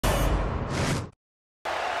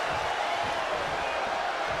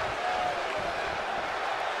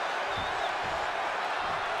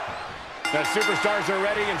The superstars are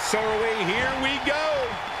ready, and so are we. Here we go.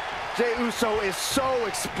 Jey Uso is so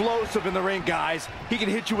explosive in the ring, guys. He can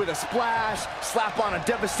hit you with a splash, slap on a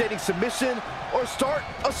devastating submission, or start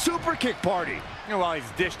a super kick party. And while he's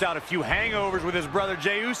dished out a few hangovers with his brother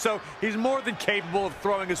Jey Uso, he's more than capable of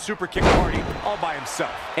throwing a super kick party all by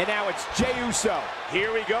himself. And now it's Jey Uso.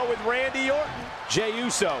 Here we go with Randy Orton. Jey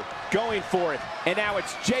Uso going for it. And now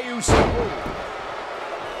it's Jey Uso.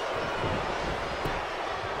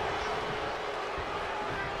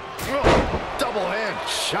 Double hand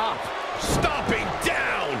chop. Stomping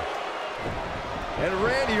down. And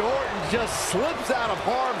Randy Orton just slips out of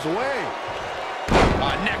harm's way.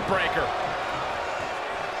 A neck breaker.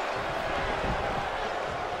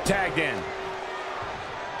 Tagged in.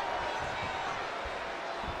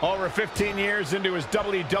 Over 15 years into his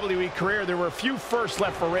WWE career, there were a few firsts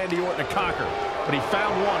left for Randy Orton to conquer. But he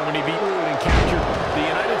found one when he beat Orton and captured the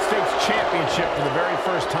United States Championship for the very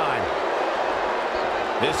first time.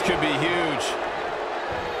 This could be huge.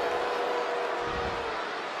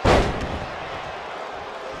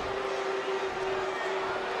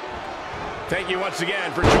 Thank you once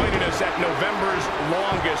again for joining us at November's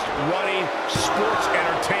longest running sports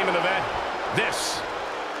entertainment event. This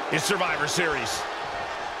is Survivor Series.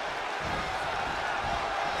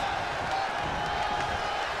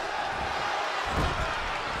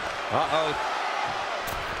 Uh-oh.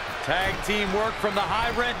 Tag team work from the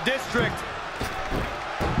high rent district.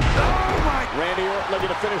 Oh my! Randy Orton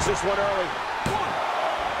looking to finish this one early.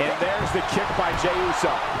 And there's the kick by Jey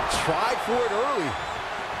Uso. Tried for it early.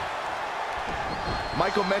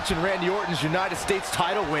 Michael mentioned Randy Orton's United States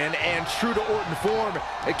title win, and true to Orton form,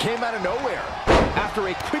 it came out of nowhere. After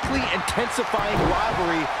a quickly intensifying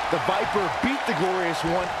rivalry, the Viper beat the Glorious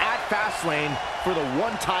One at Fastlane for the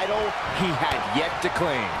one title he had yet to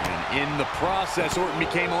claim. And in the process, Orton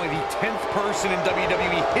became only the 10th person in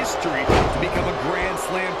WWE history to become a Grand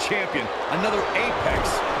Slam champion. Another apex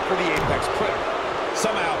for the Apex Predator.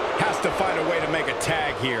 Somehow has to find a way to make a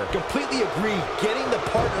tag here. Completely agree. Getting the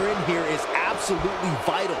partner in here is absolutely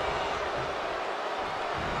vital.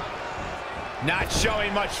 Not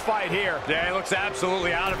showing much fight here. Yeah, he looks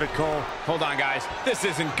absolutely out of it, Cole. Hold on, guys. This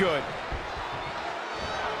isn't good.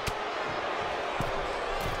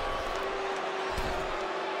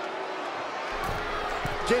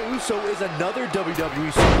 Jey Uso is another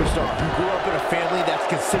WWE superstar who grew up in a family that's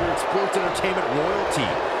considered sports entertainment royalty.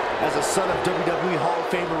 As a son of WWE Hall of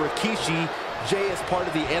Famer Rikishi, Jey is part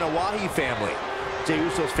of the Anoa'i family. Jey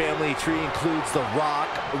Uso's family tree includes The Rock,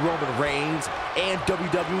 Roman Reigns, and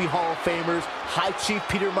WWE Hall of Famers High Chief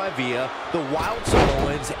Peter Maivia, the Wild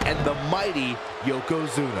Samoans, and the mighty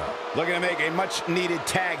Yokozuna. Looking to make a much-needed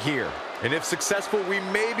tag here. And if successful, we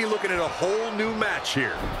may be looking at a whole new match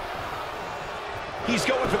here. He's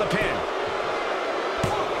going for the pin.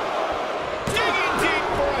 Digging deep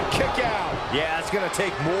for a kick out. Yeah, it's going to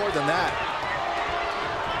take more than that.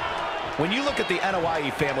 When you look at the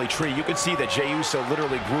Anoa'i family tree, you can see that Jey Uso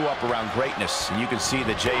literally grew up around greatness. And you can see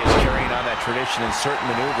that Jey is carrying on that tradition in certain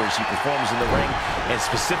maneuvers he performs in the ring and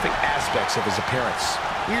specific aspects of his appearance.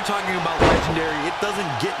 When you're talking about legendary, it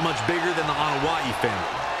doesn't get much bigger than the Anoa'i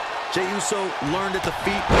family. Jey Uso learned at the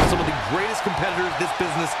feet of some of the greatest competitors this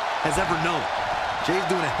business has ever known. Jey's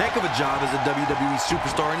doing a heck of a job as a WWE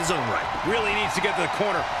superstar in his own right. Really needs to get to the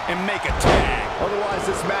corner and make a tag. Otherwise,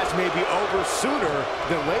 this match may be over sooner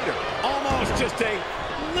than later. Almost just a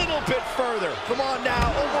little bit further. Come on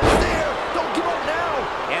now, almost there. Don't give up now.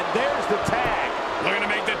 And there's the tag. Looking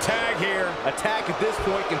to make the tag here. A tag at this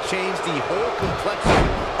point can change the whole complexion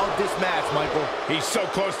of this match, Michael. He's so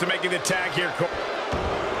close to making the tag here.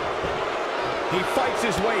 He fights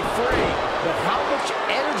his way free. But how much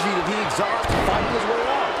energy did he exhaust fighting his way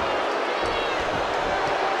up?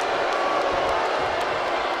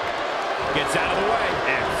 Gets out of the way,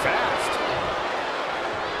 and fast.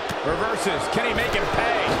 Reverses. Can he make him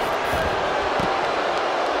pay?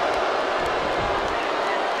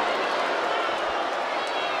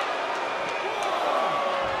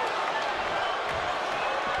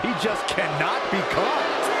 He just cannot be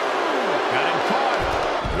caught. Got him caught.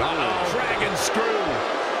 Uh-oh. Dragon screw.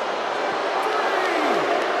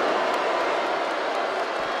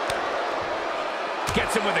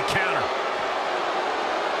 Gets him with a counter.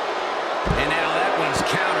 And now that one's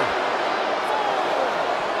countered.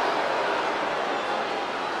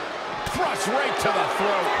 Thrust right to the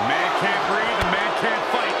throat. Man can't breathe, the man can't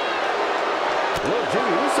fight. Look, Jey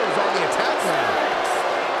Uso's on the attack now.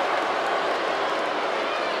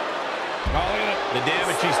 Oh, look at it. The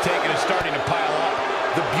damage he's taking is starting to pile up.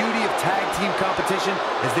 The beauty of tag team competition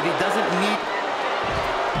is that he doesn't need...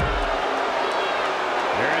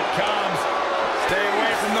 Here it comes. Stay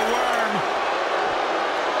away from the worm.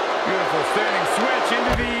 Beautiful standing switch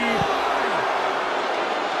into the...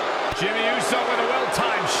 Jimmy Uso with a well-timed